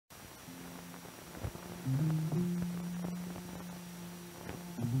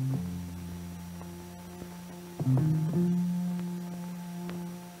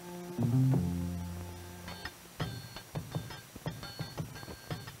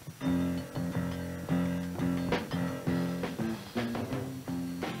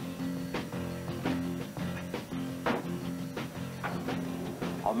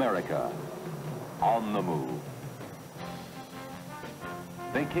America, on the move.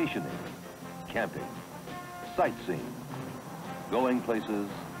 Vacationing, camping, sightseeing, going places,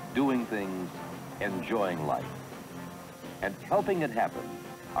 doing things, enjoying life. And helping it happen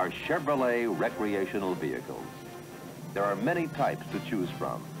are Chevrolet recreational vehicles. There are many types to choose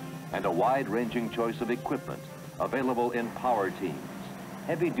from and a wide-ranging choice of equipment available in power teams,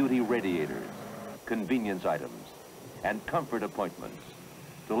 heavy-duty radiators, convenience items, and comfort appointments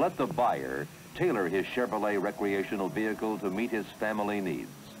to let the buyer tailor his Chevrolet recreational vehicle to meet his family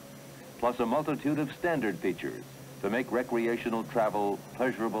needs, plus a multitude of standard features to make recreational travel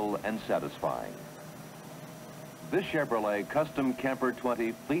pleasurable and satisfying. This Chevrolet Custom Camper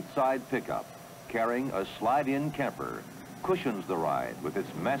 20 fleet-side pickup, carrying a slide-in camper, cushions the ride with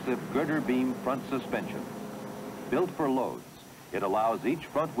its massive girder beam front suspension. Built for loads, it allows each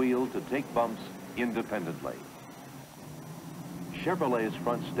front wheel to take bumps independently. Chevrolet's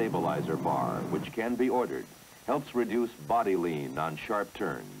front stabilizer bar, which can be ordered, helps reduce body lean on sharp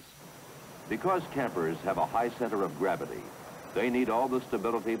turns. Because campers have a high center of gravity, they need all the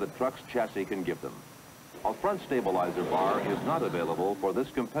stability the truck's chassis can give them. A front stabilizer bar is not available for this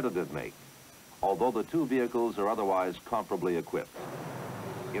competitive make, although the two vehicles are otherwise comparably equipped.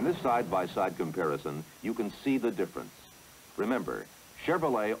 In this side-by-side comparison, you can see the difference. Remember,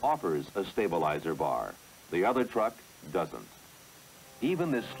 Chevrolet offers a stabilizer bar. The other truck doesn't.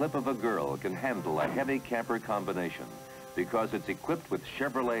 Even this slip of a girl can handle a heavy camper combination because it's equipped with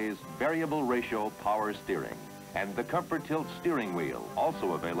Chevrolet's variable ratio power steering. And the Comfort Tilt steering wheel,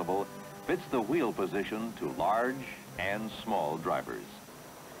 also available, fits the wheel position to large and small drivers.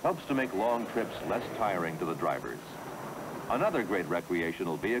 Helps to make long trips less tiring to the drivers. Another great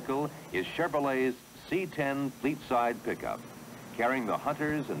recreational vehicle is Chevrolet's C10 fleet-side pickup, carrying the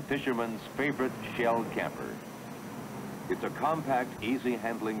hunters' and fishermen's favorite shell camper. It's a compact,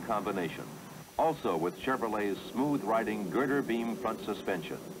 easy-handling combination, also with Chevrolet's smooth-riding girder beam front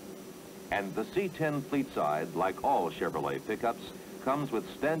suspension. And the C10 fleet-side, like all Chevrolet pickups, comes with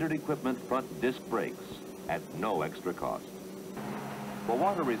standard equipment front disc brakes at no extra cost. The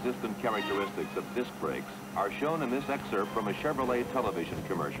water-resistant characteristics of disc brakes are shown in this excerpt from a Chevrolet television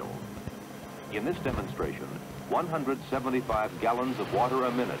commercial. In this demonstration, 175 gallons of water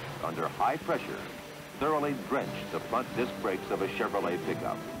a minute under high pressure thoroughly drench the front disc brakes of a Chevrolet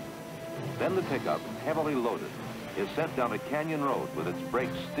pickup. Then the pickup, heavily loaded, is sent down a canyon road with its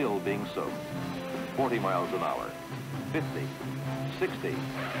brakes still being soaked. 40 miles an hour, 50, 60,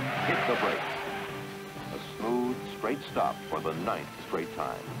 hit the brakes. A smooth, straight stop for the 9th straight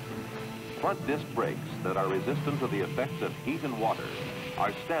time. Front disc brakes that are resistant to the effects of heat and water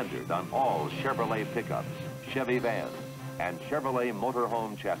are standard on all Chevrolet pickups, Chevy vans, and Chevrolet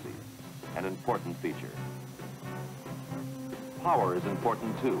motorhome chassis. An important feature. Power is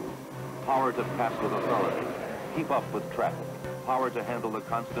important too. Power to pass with authority, keep up with traffic, power to handle the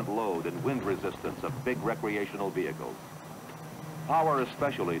constant load and wind resistance of big recreational vehicles. Power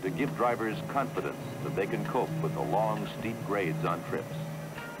especially to give drivers confidence that they can cope with the long, steep grades on trips.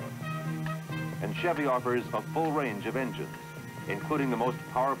 And Chevy offers a full range of engines, including the most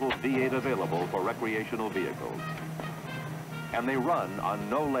powerful V8 available for recreational vehicles. And they run on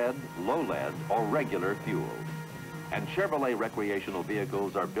no lead, low lead, or regular fuel. And Chevrolet recreational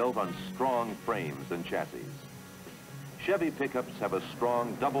vehicles are built on strong frames and chassis. Chevy pickups have a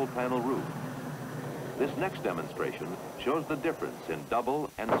strong double-panel roof. This next demonstration shows the difference in double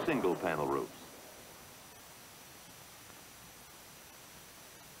and single-panel roofs.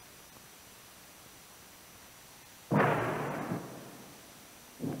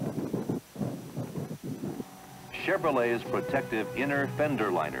 Chevrolet's protective inner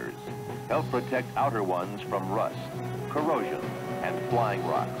fender liners help protect outer ones from rust, corrosion, and flying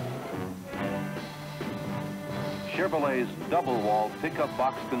rocks. Chevrolet's double-wall pickup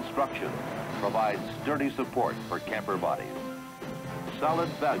box construction provides sturdy support for camper bodies. Solid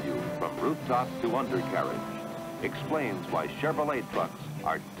value from rooftop to undercarriage explains why Chevrolet trucks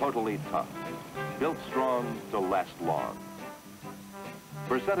are totally tough, built strong to last long.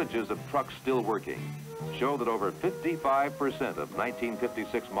 Percentages of trucks still working show that over 55% of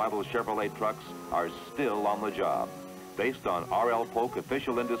 1956 model Chevrolet trucks are still on the job, based on R.L. Polk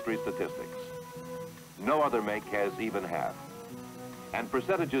official industry statistics. No other make has even half. And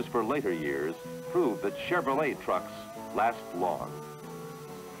percentages for later years prove that Chevrolet trucks last long.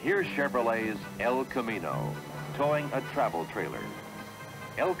 Here's Chevrolet's El Camino, towing a travel trailer.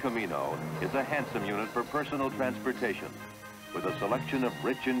 El Camino is a handsome unit for personal transportation with a selection of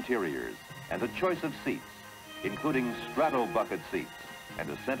rich interiors and a choice of seats, including strato bucket seats and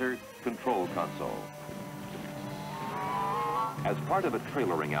a center control console. As part of a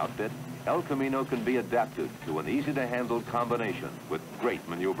trailering outfit, El Camino can be adapted to an easy-to-handle combination with great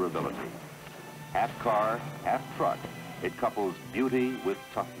maneuverability. Half car, half truck, it couples beauty with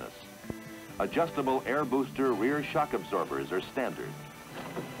toughness. Adjustable air booster rear shock absorbers are standard.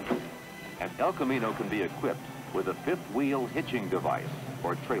 And El Camino can be equipped with a fifth wheel hitching device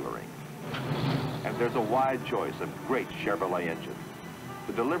for trailering. And there's a wide choice of great Chevrolet engines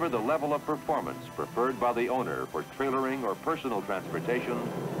to deliver the level of performance preferred by the owner for trailering or personal transportation,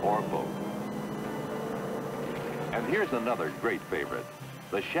 or both. And here's another great favorite,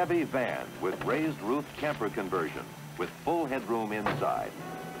 the Chevy van with raised roof camper conversion with full headroom inside.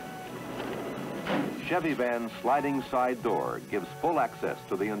 Chevy van's sliding side door gives full access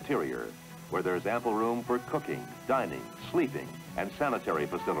to the interior, where there's ample room for cooking, dining, sleeping, and sanitary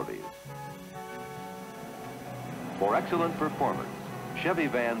facilities. For excellent performance, Chevy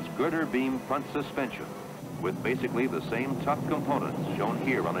van's girder beam front suspension, with basically the same tough components shown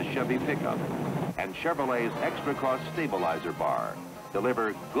here on a Chevy pickup, and Chevrolet's extra cost stabilizer bar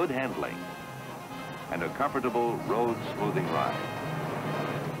deliver good handling and a comfortable road smoothing ride.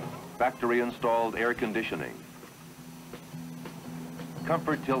 Factory installed air conditioning,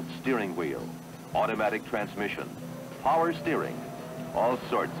 comfort tilt steering wheel, automatic transmission, power steering. All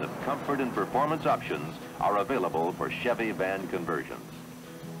sorts of comfort and performance options are available for Chevy van conversions.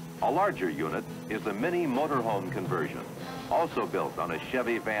 A larger unit is the mini motorhome conversion, also built on a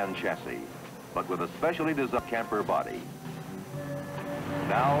Chevy van chassis, but with a specially designed camper body.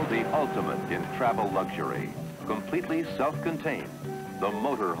 Now the ultimate in travel luxury, completely self-contained, the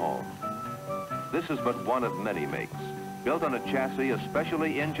motorhome. This is but one of many makes, built on a chassis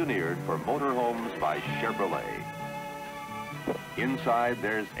especially engineered for motorhomes by Chevrolet. Inside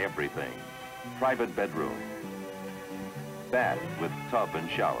there's everything. Private bedroom, bath with tub and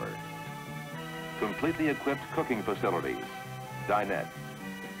shower, completely equipped cooking facilities, dinette,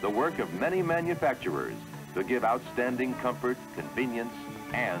 the work of many manufacturers to give outstanding comfort, convenience,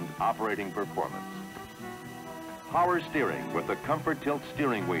 and operating performance. Power steering with the comfort tilt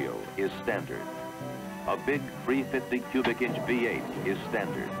steering wheel is standard. A big 350 cubic inch V8 is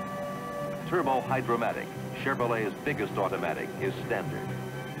standard. Turbo Hydromatic, Chevrolet's biggest automatic, is standard.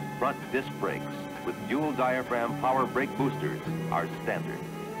 Front disc brakes with dual diaphragm power brake boosters are standard.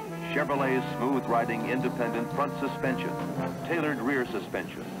 Chevrolet's smooth riding independent front suspension, tailored rear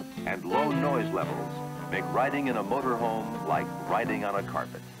suspension, and low noise levels make riding in a motorhome like riding on a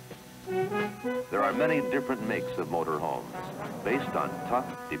carpet. There are many different makes of motorhomes based on tough,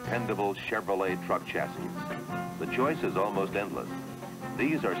 dependable Chevrolet truck chassis. The choice is almost endless.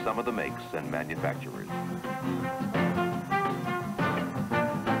 These are some of the makes and manufacturers.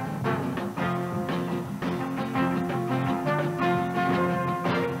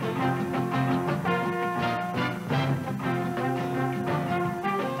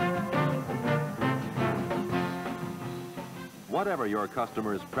 Whatever your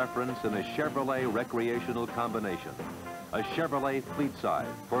customer's preference in a Chevrolet recreational combination, a Chevrolet fleet size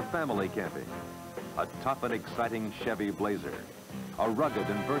for family camping, a tough and exciting Chevy Blazer, a rugged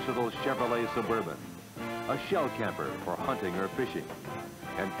and versatile Chevrolet Suburban, a shell camper for hunting or fishing,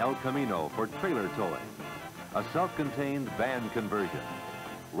 an El Camino for trailer towing, a self-contained van conversion,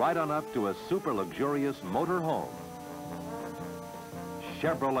 right on up to a super luxurious motor home.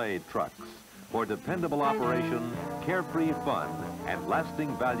 Chevrolet trucks for dependable operation, carefree fun, and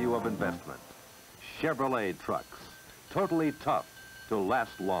lasting value of investment. Chevrolet trucks, totally tough to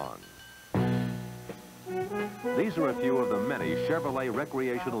last long. These are a few of the many Chevrolet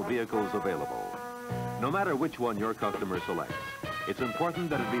recreational vehicles available. No matter which one your customer selects, it's important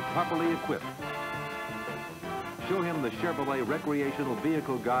that it be properly equipped. Show him the Chevrolet Recreational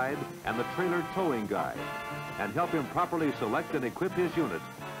Vehicle Guide and the Trailer Towing Guide, and help him properly select and equip his unit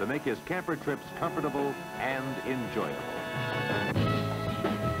to make his camper trips comfortable and enjoyable.